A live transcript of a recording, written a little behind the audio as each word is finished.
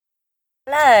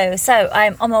Hello, so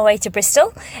I'm on my way to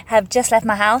Bristol. Have just left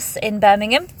my house in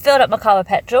Birmingham, filled up my car with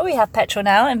petrol. We have petrol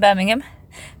now in Birmingham,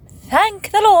 thank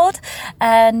the Lord,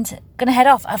 and gonna head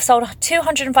off. I've sold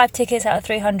 205 tickets out of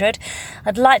 300.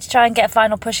 I'd like to try and get a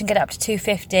final push and get it up to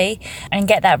 250 and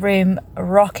get that room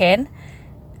rocking.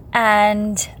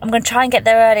 And I'm going to try and get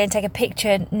there early and take a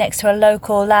picture next to a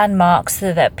local landmark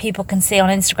so that people can see on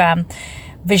Instagram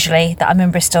visually that I'm in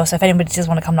Bristol. So if anybody does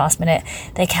want to come last minute,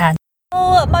 they can.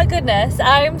 Oh my goodness,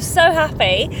 I'm so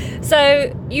happy.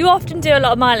 So you often do a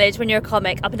lot of mileage when you're a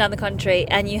comic up and down the country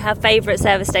and you have favourite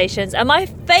service stations. And my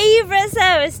favourite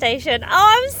service station,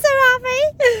 I'm so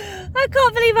happy, I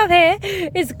can't believe I'm here,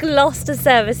 is Gloucester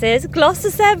Services.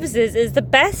 Gloucester Services is the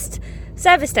best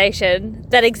service station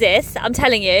that exists. I'm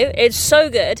telling you, it's so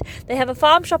good. They have a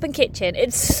farm shop and kitchen.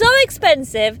 It's so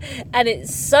expensive and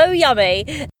it's so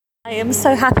yummy. I am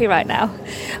so happy right now.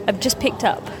 I've just picked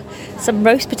up some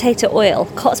roast potato oil,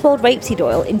 Cotswold rapeseed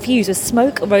oil infused with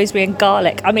smoke, rosemary and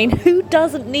garlic. I mean, who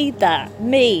doesn't need that?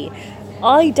 Me.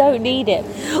 I don't need it.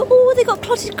 Oh, they got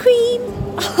clotted cream.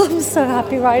 I'm so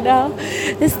happy right now.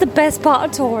 This is the best part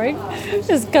of touring,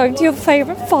 just going to your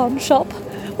favourite farm shop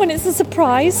when it's a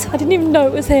surprise. I didn't even know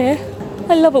it was here.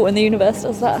 I love it when the universe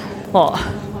does that. What?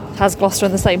 Has Gloucester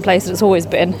in the same place that it's always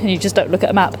been and you just don't look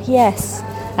at a map? Yes,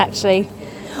 actually.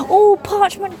 Oh,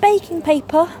 parchment baking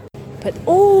paper. But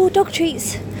dog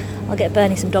treats. I'll get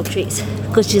Bernie some dog treats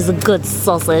because she's a good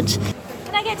sausage.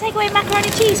 Can I get takeaway macaroni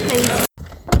and cheese, please?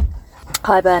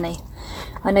 Hi, Bernie.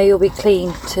 I know you'll be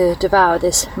keen to devour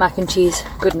this mac and cheese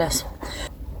goodness,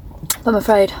 but I'm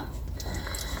afraid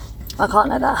I can't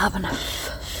let that happen. Do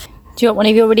you want one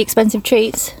of your really expensive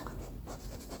treats?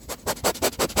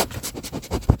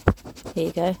 Here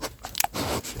you go.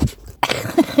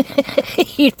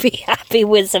 You'd be happy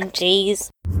with some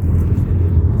cheese.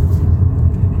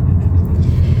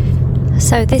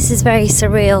 So this is very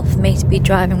surreal for me to be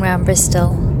driving around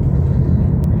Bristol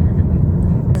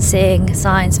and seeing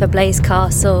signs for Blaise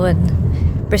Castle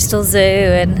and Bristol Zoo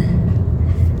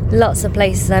and lots of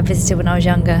places I visited when I was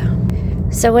younger.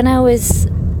 So when I was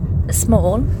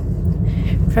small,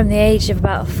 from the age of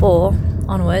about 4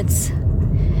 onwards,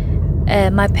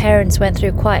 my parents went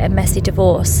through quite a messy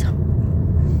divorce,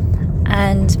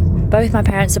 and both my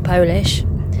parents are Polish,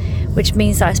 which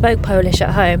means that I spoke Polish at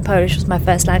home. Polish was my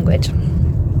first language.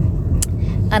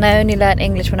 And I only learnt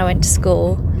English when I went to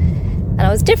school. And I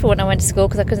was different when I went to school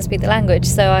because I couldn't speak the language,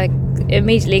 so I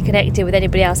immediately connected with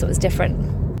anybody else that was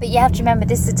different. But you have to remember,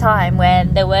 this is a time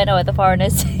when there were no other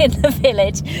foreigners in the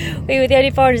village. We were the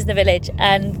only foreigners in the village,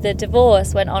 and the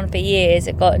divorce went on for years.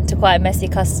 It got into quite a messy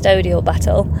custodial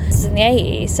battle. This was in the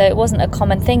 80s, so it wasn't a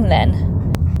common thing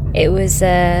then. It was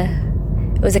a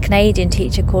Canadian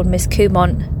teacher called Miss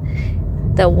Kumont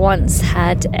that once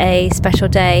had a special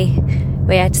day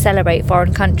we had to celebrate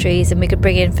foreign countries and we could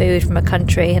bring in food from a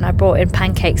country, and I brought in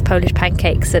pancakes, Polish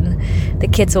pancakes, and the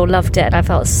kids all loved it and I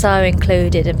felt so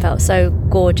included and felt so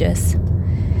gorgeous.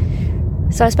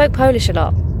 So I spoke Polish a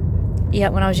lot. Yeah,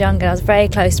 when I was younger I was very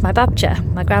close to my babcia,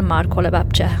 my grandma, I'd call her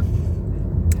babcia.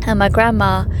 And my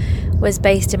grandma was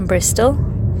based in Bristol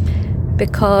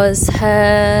because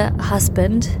her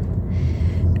husband,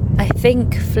 I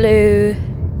think, flew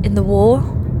in the war,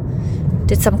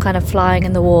 did some kind of flying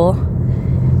in the war.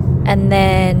 And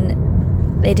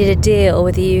then they did a deal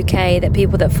with the UK that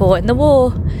people that fought in the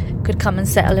war could come and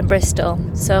settle in Bristol.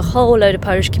 So a whole load of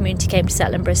Polish community came to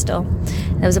settle in Bristol.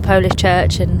 There was a Polish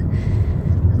church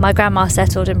and my grandma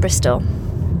settled in Bristol.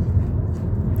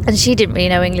 And she didn't really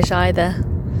know English either.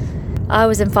 I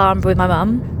was in Farnborough with my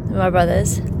mum and my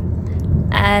brothers.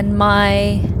 And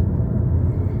my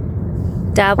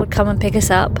dad would come and pick us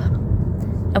up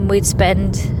and we'd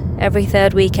spend every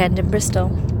third weekend in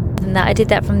Bristol. And I did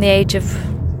that from the age of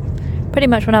pretty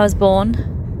much when I was born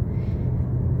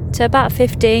to about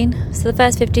 15. So the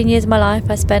first 15 years of my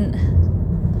life I spent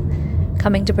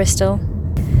coming to Bristol.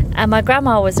 And my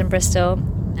grandma was in Bristol,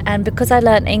 and because I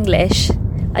learnt English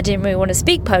I didn't really want to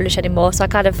speak Polish anymore, so I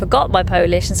kind of forgot my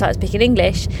Polish and started speaking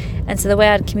English. And so the way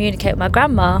I'd communicate with my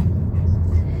grandma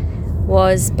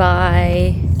was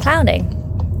by clowning.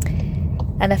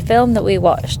 And a film that we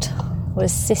watched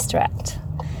was Sister Act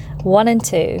 1 and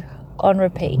 2 on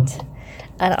repeat,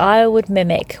 and I would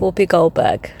mimic Whoopi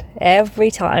Goldberg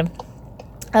every time,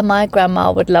 and my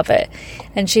grandma would love it.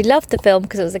 And she loved the film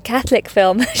because it was a Catholic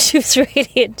film. She was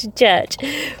really into church,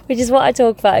 which is what I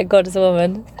talk about in God as a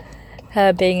Woman,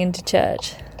 her being into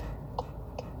church.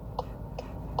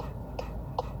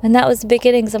 And that was the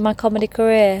beginnings of my comedy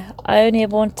career. I only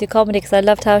ever wanted to do comedy because I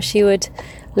loved how she would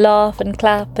laugh and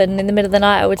clap, and in the middle of the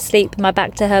night I would sleep with my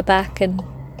back to her back. And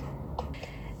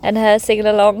and her singing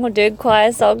along or doing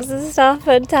choir songs and stuff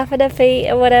and tapping her feet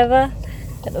and whatever.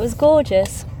 And it was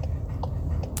gorgeous.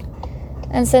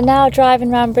 And so now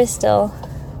driving around Bristol,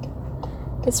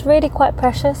 it's really quite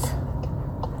precious.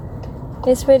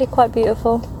 It's really quite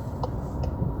beautiful.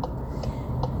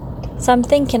 So I'm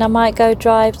thinking I might go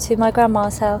drive to my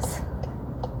grandma's house.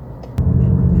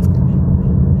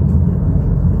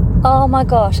 Oh my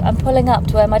gosh, I'm pulling up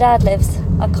to where my dad lives.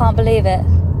 I can't believe it.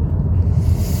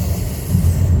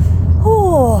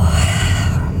 Ooh.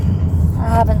 I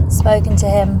haven't spoken to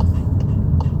him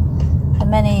for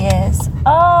many years.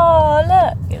 Oh,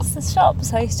 look, it's the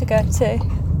shops I used to go to.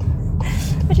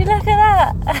 Would you look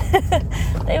at that?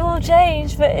 They've all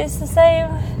changed, but it's the same.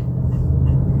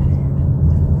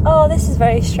 Oh, this is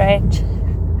very strange.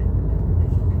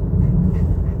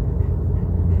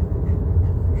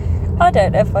 I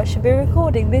don't know if I should be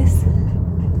recording this.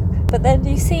 But then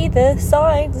you see the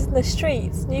signs in the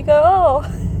streets and you go, oh,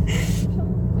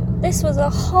 this was a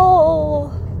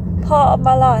whole part of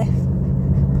my life.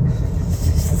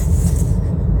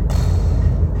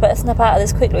 Better snap out of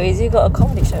this quick, Louise. You've got a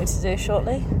comedy show to do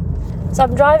shortly. So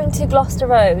I'm driving to Gloucester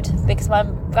Road because my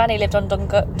granny lived on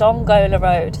Dongola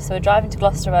Road. So we're driving to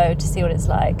Gloucester Road to see what it's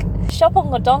like. Shop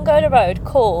on Dongola Road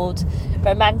called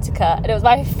Romantica, and it was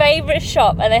my favourite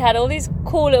shop, and they had all these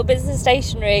cool little bits of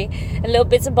stationery and little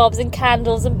bits and bobs and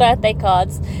candles and birthday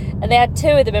cards, and they had 2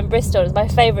 of them in Bristol. It was my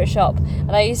favourite shop,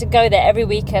 and I used to go there every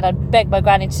weekend. I'd beg my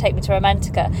granny to take me to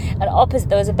Romantica, and opposite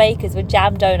there was a baker's with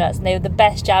jam donuts, and they were the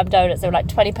best jam donuts. They were like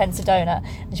 20 pence a donut,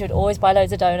 and she would always buy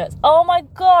loads of donuts. Oh my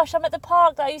gosh, I'm at the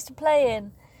park that I used to play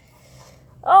in.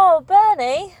 Oh,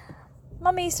 Bernie,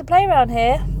 Mummy used to play around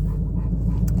here.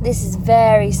 This is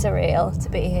very surreal to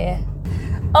be here.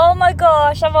 Oh my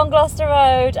gosh, I'm on Gloucester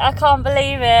Road. I can't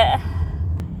believe it.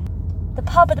 The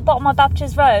pub at the bottom of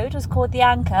Baptist Road was called The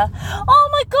Anchor. Oh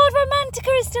my god,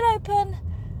 Romantica is still open.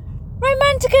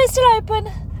 Romantica is still open.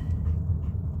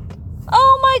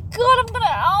 Oh my god,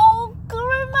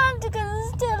 Romantica is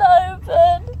still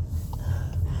open.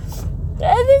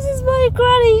 And this is my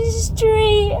granny's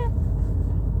street.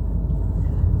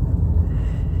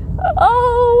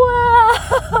 Oh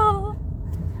wow.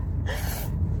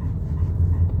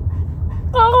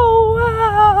 Oh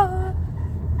wow!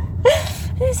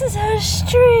 This is her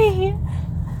street.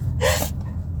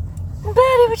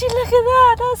 Betty, would you look at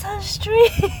that? That's her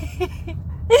street.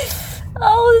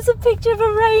 Oh, there's a picture of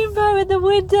a rainbow in the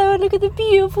window, and look at the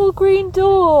beautiful green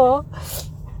door.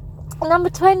 Number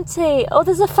 20. Oh,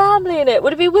 there's a family in it.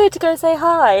 Would it be weird to go say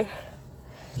hi?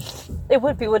 It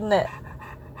would be, wouldn't it?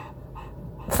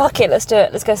 Fuck it, let's do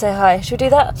it. Let's go say hi. Should we do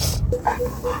that?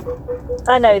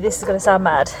 I know this is going to sound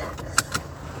mad.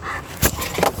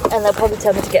 And they'll probably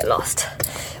tell me to get lost,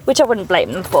 which I wouldn't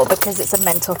blame them for because it's a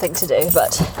mental thing to do,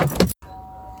 but...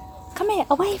 Come here,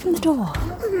 away from the door.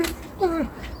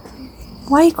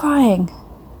 Why are you crying?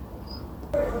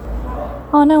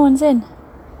 Oh, no one's in.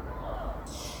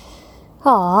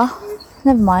 Ah,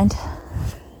 never mind.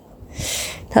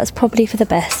 That's probably for the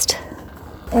best.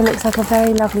 It looks like a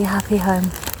very lovely, happy home.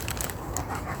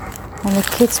 And the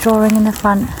kids drawing in the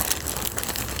front.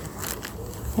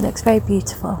 It looks very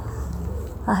beautiful.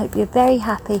 I hope you're very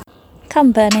happy.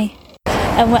 Come, Bernie.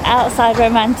 And we're outside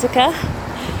Romantica.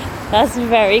 That's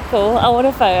very cool. I want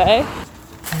a photo.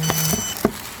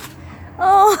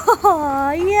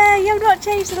 Oh, yeah, you've not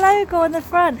changed the logo on the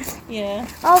front. Yeah.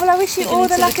 Oh, well, I wish you all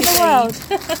the luck in the world.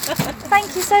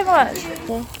 Thank you so much.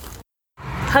 Yeah.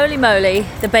 Holy moly,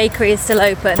 the bakery is still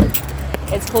open.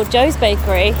 It's called Joe's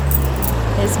Bakery.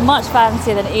 It's much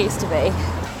fancier than it used to be.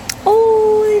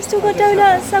 Oh, they've still got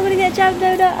donuts. I'm going to get a jam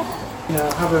donut.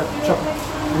 Have a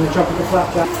tropical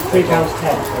flapjack, £3.10.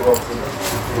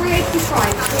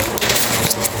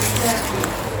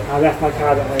 I left my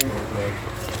card at home.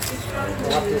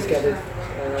 I'll have to just get it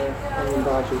and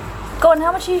invite you. Go on,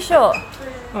 how much are you short?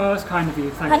 Oh, that's kind of you,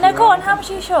 thank you. No, go on, how much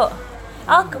are you short?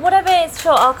 Whatever it's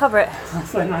short, I'll cover it. That's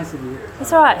so nice of you.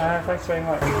 It's alright. Thanks very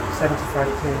much.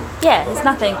 75p. Yeah, it's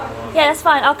nothing. Yeah, that's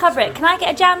fine, I'll cover it. Can I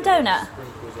get a jam donut?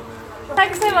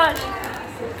 Thanks so much.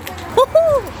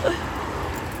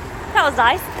 That was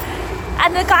nice.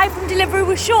 And the guy from delivery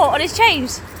was short on his change,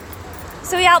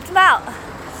 so we helped him out.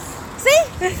 See?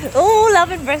 Oh,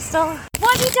 loving Bristol.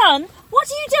 What have you done? What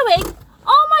are you doing?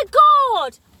 Oh my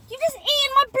god! You've just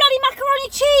eaten my bloody macaroni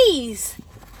cheese!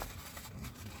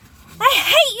 I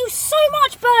hate you so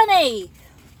much, Bernie!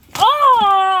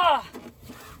 Oh!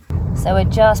 So we're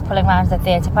just pulling around to the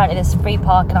theatre. Apparently there's free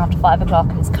parking after 5 o'clock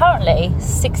and it's currently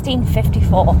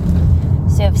 16:54.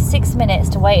 So we have 6 minutes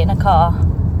to wait in a car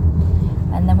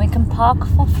and then we can park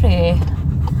for free.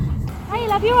 Hey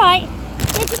love, you alright?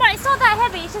 It's not that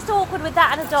heavy, it's just awkward with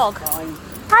that and a dog.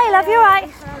 Hi, love, you alright?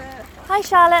 Hi,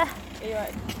 Charlotte. Are you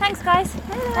right? Thanks, guys.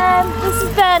 This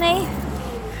is Bernie.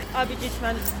 I'll be due to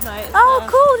Manchester tonight. Oh,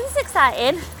 cool, this is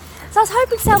exciting. So I was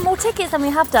hoping to sell more tickets than we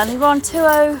have done. We were on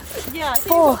 204. Yeah, I think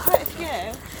you've got quite a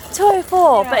few.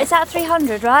 204, Yeah. but it's at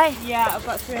 300, right? Yeah, I've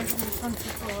got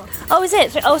 324. Oh, is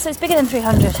it? Oh, so it's bigger than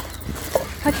 300.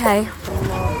 Okay.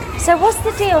 So what's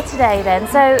the deal today then?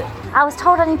 So I was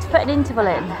told I need to put an interval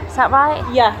in. Is that right?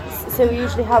 Yes, so we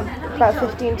usually have about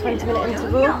 15-20 minute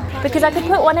interval. Because I could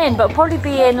put one in, but it'll probably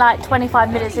be in like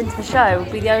 25 minutes into the show.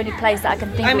 Would be the only place that I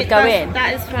can think would go in.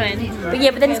 That is fine. But yeah,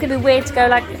 but then it's going to be weird to go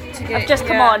like, I've just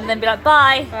come on and then be like,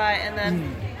 bye. Right, and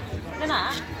then... Nana,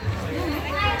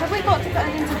 have we got to put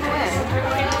an interval in?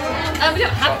 We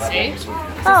don't have to.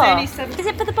 Oh, only 7 is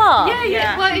it for the bar?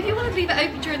 Yeah. Well, if you want to leave it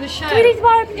open during the show. Do we need the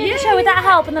bar open during the Yeah, show? Would that yeah,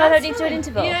 help? And then I don't that's need to do an fine.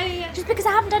 interval? Yeah. Just because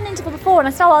I haven't done an interval before and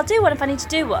I said, oh, I'll do one if I need to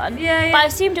do one. Yeah. But I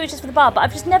assumed it was just for the bar, but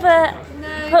I've just never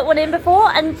put one in before.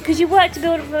 And because you work to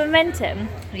build up momentum,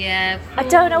 Yeah. I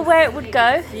don't know where it would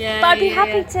go. Yeah, But I'd be yeah,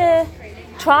 happy to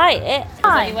try it.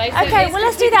 Fine. Anyway, so Okay, it's well,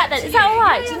 let's do that then. completely Is that up to you.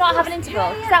 alright to Yeah, not yeah, have an interval?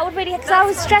 Because that would really, because I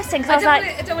was stressing, because I was like,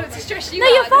 I don't want it to stress you no,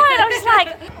 out. you're fine. I'm just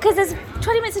like, because there's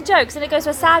 20 minutes of jokes and it goes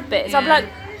to a sad bit. So I'm Yeah. like,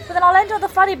 but then I'll end on the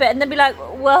funny bit and then be like,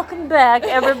 welcome back,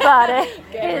 everybody.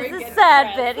 Here's the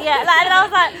sad bit. Yeah, like, and I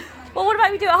was like, well, what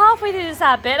about we do it halfway through the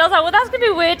sad bit? And I was like, well, that's going to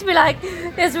be weird to be like,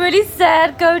 it's really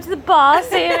sad, go to the bar,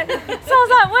 see it. So I was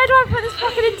like, where do I put this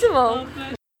fucking interval?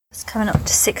 It's coming up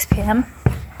to 6 p.m.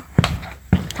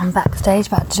 I'm backstage,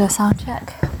 about to do a sound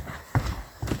check.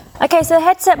 Okay, so the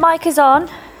headset mic is on.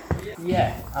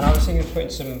 Yeah, and I was thinking of putting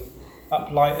some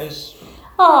uplighters.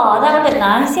 Oh, that would be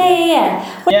nice.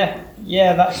 Yeah.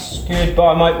 Yeah, that's good, but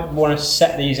I might want to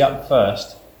set these up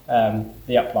first,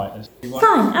 the uplighters.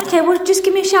 Fine. Okay, well, just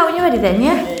give me a shout when you're ready then,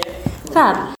 yeah?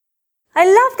 Fab. I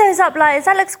love those uplighters.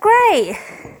 That looks great.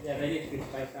 Yeah, they need to be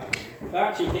spaced out. They're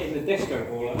actually getting the disco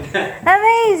ball up there.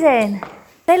 Amazing.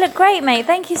 They look great, mate.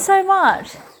 Thank you so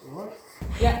much.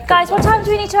 Yeah. Guys, what time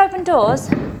do we need to open doors?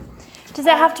 Does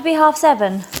it have to be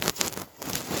 7:30?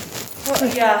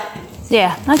 Yeah.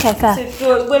 Yeah. Okay, fair.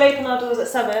 So we'll open our doors at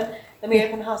 7, then we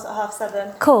open the house at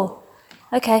 7:30. Cool.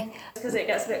 Okay. Because it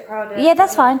gets a bit crowded. Yeah,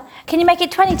 that's fine. Can you make it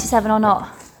 20 to 7 or not?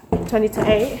 20 to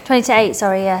 8. 20 to 8,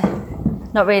 sorry, yeah.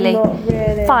 Not really. Not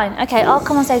really. Fine. Okay, I'll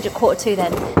come on stage at 1:45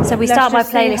 then. So we Let's start my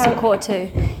just see playlist how- at 1:45.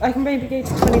 I can maybe go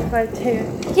to 25 too.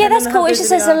 Yeah, that's cool. It's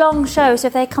just it's a long show, so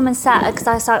if they come and sat,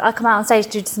 because I come out on stage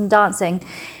to do some dancing,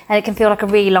 and it can feel like a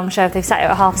really long show if they've sat here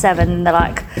at 7:30 and they're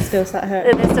like, Still sat here.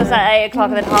 they're still sat at 8 o'clock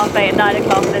and then 8:30 at 9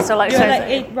 o'clock and they're still like, You're shows.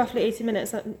 like roughly 80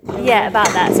 minutes. Yeah, about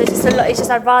that. So it's just a lot. It's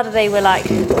just I'd rather they were like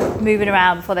moving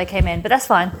around before they came in, but that's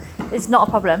fine. It's not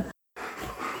a problem.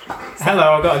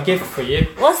 Hello, I've got a gift for you.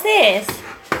 What's this?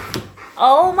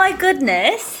 Oh my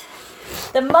goodness!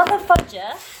 The mother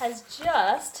fudger has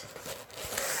just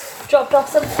dropped off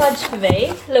some fudge for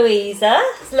me, Louisa.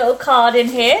 There's a little card in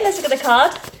here. Let's look at the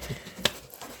card.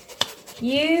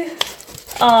 You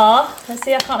are. Let's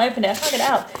see. I can't open it. I can't get it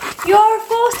out. You are a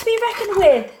force to be reckoned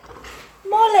with,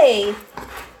 Molly.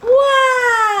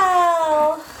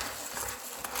 Wow!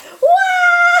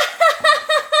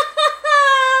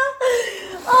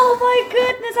 Oh my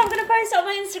goodness, I'm going to post it on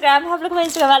my Instagram. Have a look at my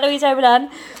Instagram at Louise Oberlin.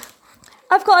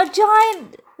 I've got a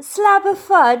giant slab of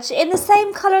fudge in the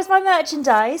same colour as my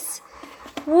merchandise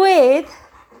with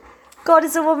God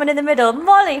is a woman in the middle.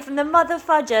 Molly from the Mother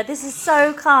Fudger. This is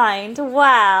so kind.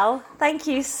 Wow. Thank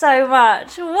you so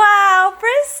much. Wow,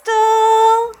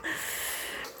 Bristol.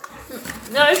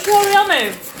 No, sorry, I'll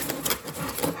move.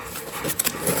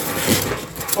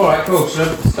 Alright, cool.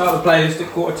 So start the playlist at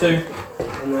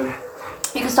 1:45 and then...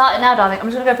 You can start it now, darling. I'm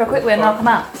just going to go for a quick wee and then I'll come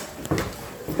out.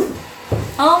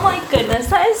 Oh my goodness,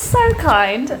 that is so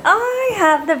kind. I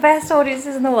have the best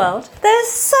audiences in the world. They're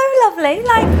so lovely.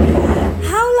 Like,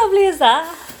 how lovely is that?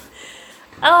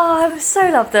 Oh, I so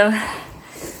love them.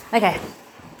 Okay,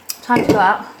 time to go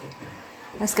out.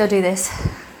 Let's go do this.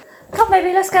 Come,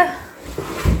 baby, let's go.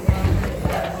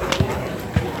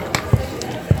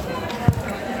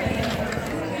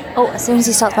 Oh, as soon as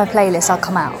he starts my playlist, I'll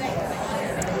come out.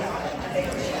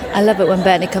 I love it when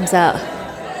Bernie comes out.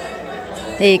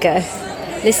 There you go.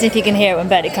 Listen if you can hear it when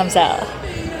Bernie comes out.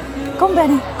 Go on,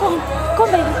 Bernie. Go on. Go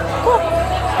on, baby. Go on.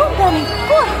 Go on, Bernie.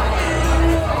 Go on.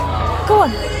 Go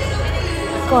on.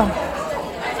 Go on.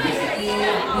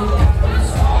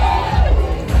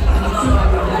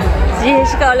 Yeah,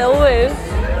 she got a little woo.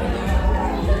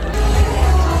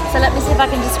 So let me see if I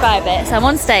can describe it. So I'm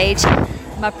on stage,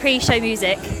 my pre-show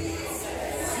music,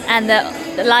 and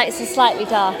the lights are slightly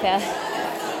darker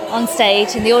on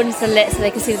stage, and the audience are lit so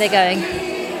they can see where they're going.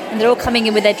 And they're all coming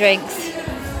in with their drinks.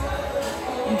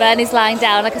 Bernie's lying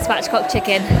down like a spatchcock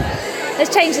chicken.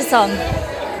 Let's change the song.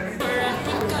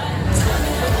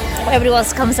 Everybody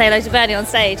wants to come and say hello to Bernie on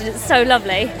stage, and it's so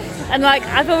lovely. And like,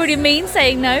 I feel really mean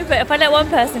saying no, but if I let one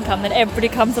person come, then everybody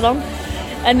comes along.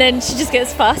 And then she just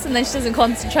gets fussed, and then she doesn't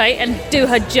concentrate and do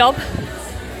her job.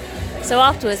 So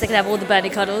afterwards, they can have all the Bernie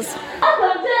cuddles.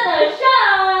 Welcome to the show!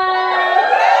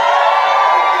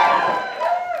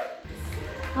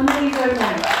 I'm going to go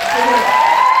now.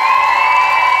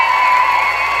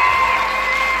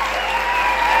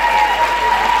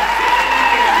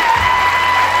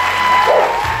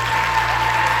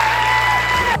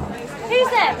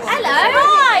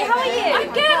 Hi, how are you?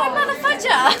 I'm good. I'm not a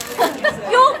fudger.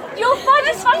 Your fudge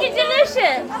is fucking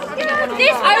delicious.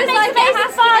 This I was like, it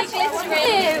has to fudge. be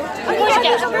glycerin. Of course you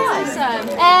get some.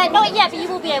 Not yet, but you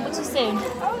will be able to soon.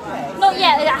 Not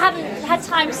yet. I haven't had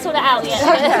time to sort it out yet.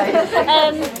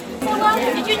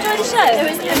 Did you enjoy the show?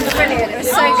 It was brilliant. It was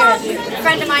so good. A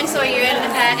friend of mine saw you in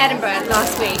Edinburgh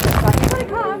last week.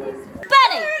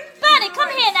 Bernie, come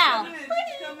here now.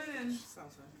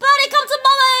 Bernie, come to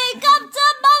mommy! Come to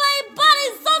mommy! Bernie,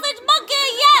 sausage monkey,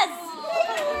 yes!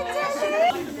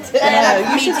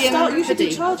 You should be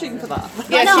charging for that.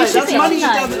 Yeah, no, that's money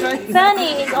down the drain.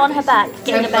 Bernie is on her back,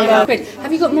 getting a baby.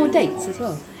 Have you got more dates as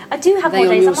well? I do have more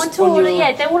days. I'm on tour.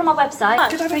 Yeah, they're all on my website.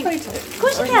 Could I have a photo? Of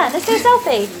course you can. Let's do a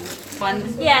selfie.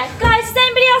 Yeah, guys, does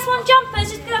anybody else want jumpers?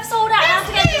 Just because I've sold out now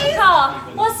to get to the car.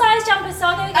 What size jumpers? So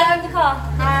I'll go get them in the car.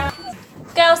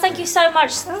 Girls, thank you so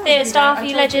much, theatre staff,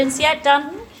 you legends. Yeah,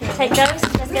 done. Take those.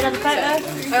 Let's get another photo.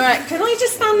 All right, can I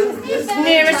just stand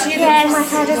nearer to you? Yes. My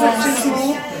head is actually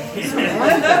small.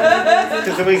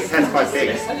 Because the wings tend quite big.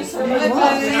 I've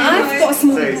got a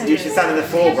small So you should stand in the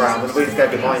foreground and the wings go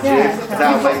behind you.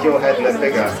 That'll make your head look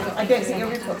bigger.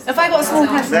 If I got a small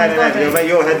head, No, you'll make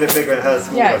your head look bigger and hers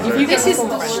smaller. Yeah, this is the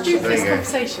There stupidest you go.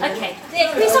 conversation. Okay.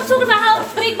 Can we stop talking about how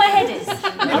big my head is? I've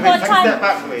Take got a step time.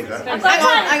 back, Louisa. I've got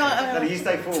time. Hang on. No, you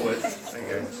stay forwards. There you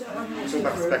go. It's all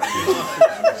about perspective.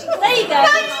 There you go.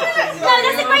 No,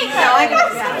 that's a great photo.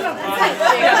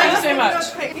 Thank you so much.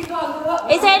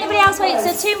 Is there anybody else waiting?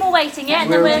 So two more waiting, yeah?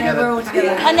 And then we're all together.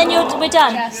 And then we're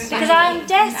done. Because I'm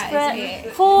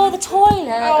desperate for the toilet.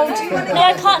 No,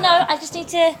 I can't. No, I just need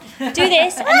to do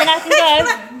this and then I can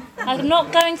go. I'm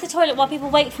not going to the toilet while people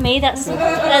wait for me. That's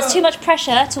too much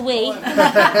pressure to wee.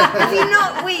 Have you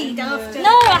not weed after? No,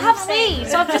 I have weed.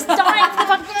 So I'm just dying for the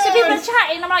fucking... So people are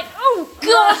chatting and I'm like, oh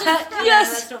God,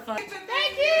 yes. Thank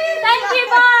you,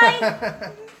 bye.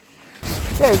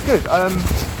 Yeah, it was good.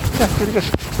 Yeah, really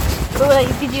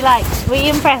good. Did you like, were you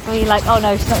impressed? Were you like, oh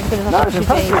no, she's not as good as I No, thought it she'd was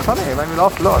be? fantastic. Funny. It made me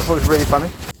laugh a lot. I thought it was really funny.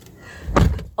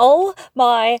 Oh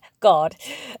my God.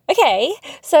 Okay,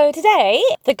 so today,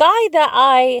 the guy that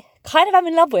I kind of am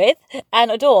in love with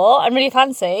and adore and really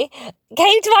fancy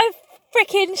came to my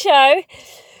freaking show.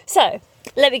 So,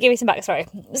 let me give you some backstory.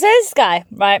 So this guy,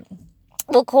 right,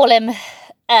 we'll call him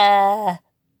S.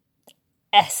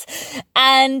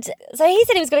 And so he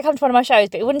said he was going to come to one of my shows,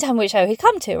 but he wouldn't tell me which show he'd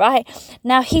come to, right?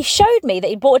 Now, he showed me that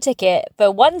he bought a ticket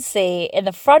for one seat in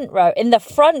the front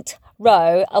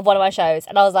row of one of my shows,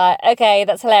 and I was like, okay,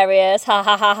 that's hilarious, ha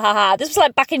ha ha ha ha. This was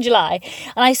like back in July,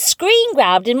 and I screen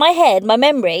grabbed in my head my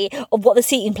memory of what the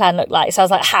seating plan looked like. So I was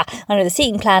like, ha, I know the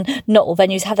seating plan. Not all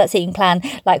venues have that seating plan.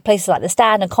 Like places like the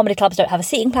Stand and comedy clubs don't have a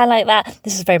seating plan like that.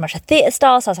 This is very much a theatre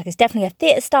style, so I was like, it's definitely a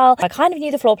theatre style. I kind of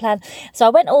knew the floor plan, so I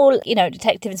went all,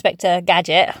 Detective Inspector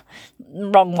Gadget,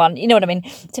 wrong one, you know what I mean,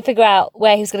 to figure out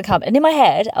where he was going to come. And in my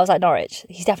head, I was like, Norwich.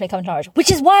 He's definitely coming to Norwich, which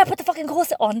is why I put the fucking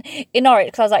corset on in Norwich,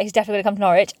 because I was like, he's definitely going to come to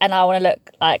Norwich, and I want to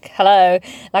look like, hello,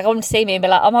 like I want him to see me and be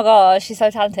like, oh my gosh, she's so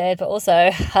talented, but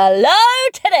also, hello,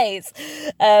 titties.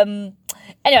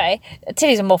 Anyway,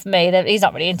 titties are more for me. He's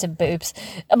not really into boobs,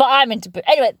 but I'm into boobs.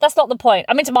 Anyway, that's not the point.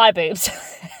 I'm into my boobs.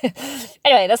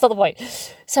 Anyway, that's not the point.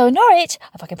 So in Norwich,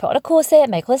 I fucking put on a corset,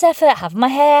 make all this effort, have my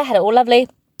hair, had it all lovely.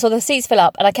 So the seats fill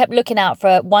up, and I kept looking out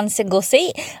for one single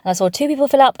seat, and I saw two people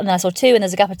fill up, and then I saw two, and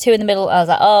there's a gap of two in the middle. I was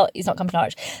like, oh, he's not coming to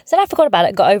Norwich. So then I forgot about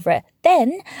it, got over it.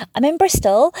 Then I'm in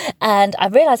Bristol, and I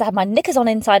realised I had my knickers on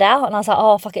inside out, and I was like,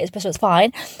 oh, fuck it, it's Bristol, it's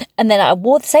fine. And then I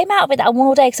wore the same outfit that I wore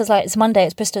all day, because I was like, it's Monday,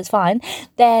 it's Bristol, it's fine.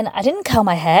 Then I didn't curl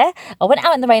my hair. I went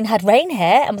out in the rain, had rain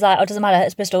hair, and was like, oh, it doesn't matter,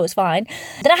 it's Bristol, it's fine.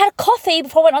 Then I had coffee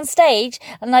before I went on stage,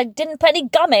 and I didn't put any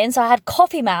gum in, so I had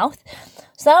coffee mouth.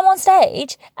 So then I'm on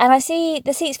stage, and I see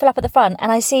the seats fill up at the front,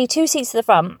 and I see two seats at the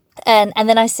front, And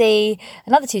then I see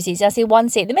another 2 seats. I see one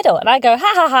seat in the middle. And I go,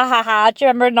 ha, ha, ha, ha, ha. Do you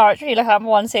remember in Norwich when you look at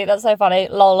one seat? That's so funny.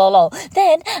 Lol, lol, lol.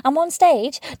 Then I'm on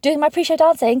stage doing my pre-show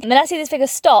dancing. And then I see this figure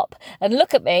stop and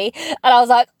look at me. And I was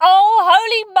like, oh,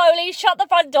 holy moly, shut the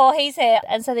front door. He's here.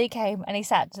 And so then he came and he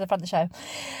sat to the front of the show.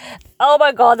 Oh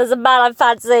my God, there's a man I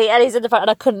fancy. And he's in the front.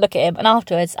 And I couldn't look at him. And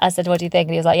afterwards, I said, what do you think?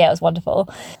 And he was like, yeah, it was wonderful.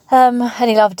 And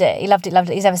he loved it. He loved it, loved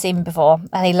it. He's never seen me before.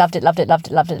 And he loved it, loved it, loved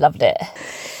it, loved it, loved it.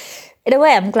 In a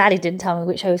way, I'm glad he didn't tell me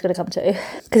which show he was going to come to.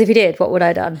 Because if he did, what would I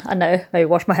have done? I know, maybe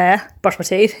wash my hair, brush my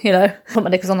teeth, put my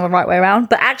knickers on the right way around.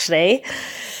 But actually,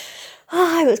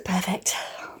 it was perfect.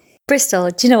 Bristol,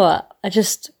 do you know what? I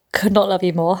just could not love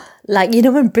you more. Like,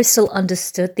 when Bristol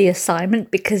understood the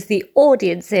assignment, because the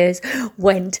audiences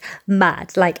went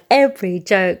mad. Like, every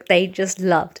joke they just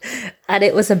loved. And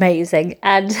it was amazing.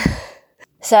 And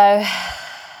so,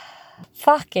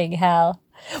 fucking hell.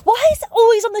 Why is it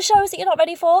always on the shows that you're not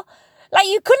ready for? Like,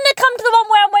 you couldn't have come to the one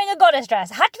where I'm wearing a goddess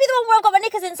dress. It had to be the one where I've got my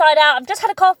knickers inside out, I've just had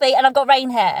a coffee and I've got rain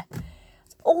hair.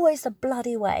 It's always the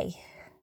bloody way.